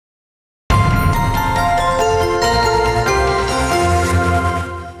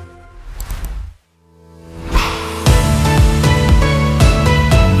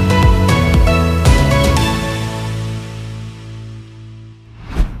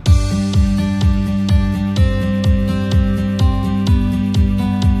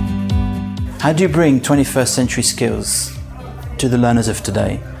How do you bring 21st century skills to the learners of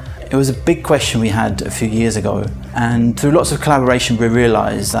today? It was a big question we had a few years ago, and through lots of collaboration we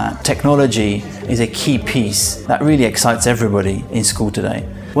realised that technology is a key piece that really excites everybody in school today.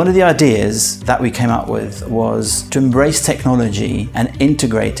 One of the ideas that we came up with was to embrace technology and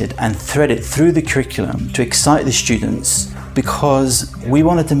integrate it and thread it through the curriculum to excite the students, because we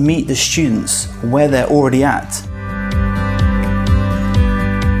wanted to meet the students where they're already at.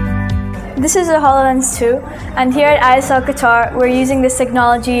 This is a HoloLens 2, and here at iLoveQatar we're using this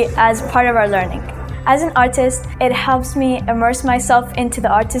technology as part of our learning. As an artist, it helps me immerse myself into the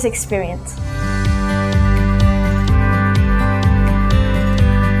artist experience.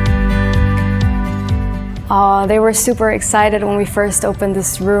 They were super excited when we first opened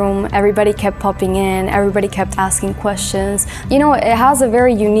this room. Everybody kept popping in, everybody kept asking questions. You know, it has a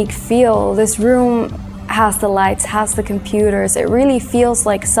very unique feel. This room has the lights, has the computers. It really feels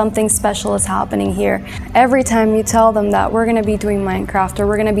like something special is happening here. Every time you tell them that we're gonna be doing Minecraft or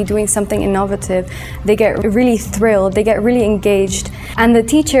we're gonna be doing something innovative, they get really thrilled, they get really engaged. And the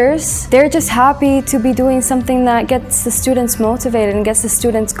teachers, they're just happy to be doing something that gets the students motivated and gets the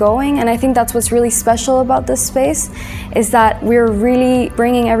students going. And I think that's what's really special about this space, is that we're really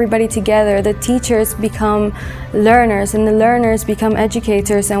bringing everybody together. The teachers become learners and the learners become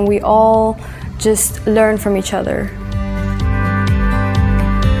educators, and we all just learn from each other.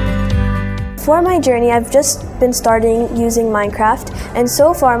 For my journey, I've just been starting using Minecraft, and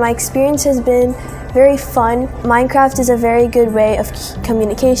so far my experience has been very fun. Minecraft is a very good way of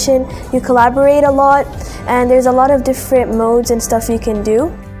communication. You collaborate a lot, and there's a lot of different modes and stuff you can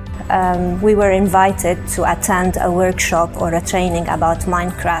do. We were invited to attend a workshop or a training about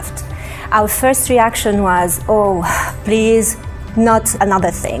Minecraft. Our first reaction was, oh, please, not another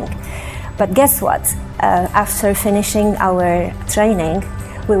thing. But guess what? After finishing our training,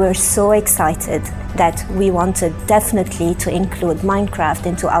 we were so excited that we wanted definitely to include Minecraft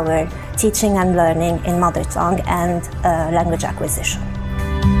into our teaching and learning in mother tongue and language acquisition.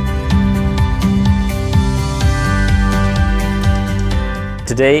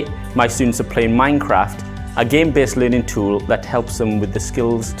 Today, my students are playing Minecraft, a game-based learning tool that helps them with the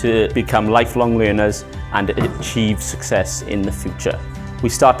skills to become lifelong learners and achieve success in the future. We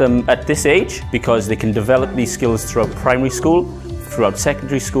start them at this age because they can develop these skills throughout primary school, throughout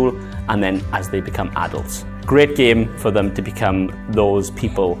secondary school, and then as they become adults. Great game for them to become those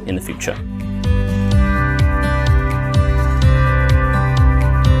people in the future.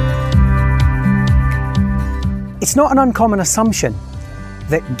 It's not an uncommon assumption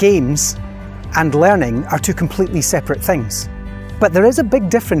that games and learning are two completely separate things. But there is a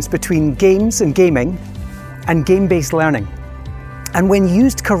big difference between games and gaming and game-based learning. And when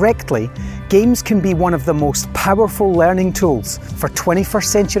used correctly, games can be one of the most powerful learning tools for 21st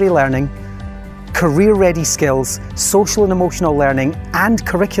century learning, career-ready skills, social and emotional learning, and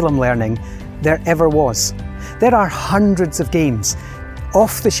curriculum learning there ever was. There are hundreds of games,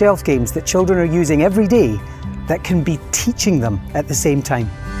 off-the-shelf games that children are using every day that can be teaching them at the same time.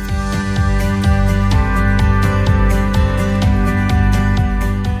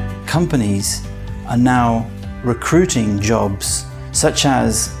 Companies are now recruiting jobs such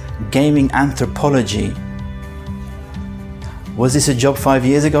as gaming anthropology. Was this a job 5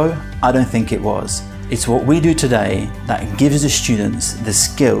 years ago? I don't think it was. It's what we do today that gives the students the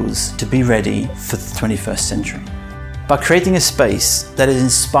skills to be ready for the 21st century. By creating a space that is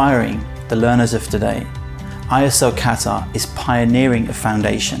inspiring the learners of today, iLoveQatar is pioneering a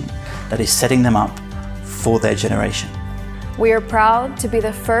foundation that is setting them up for their generation. We are proud to be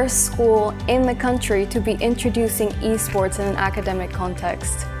the first school in the country to be introducing esports in an academic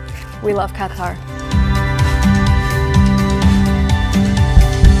context. We love Qatar.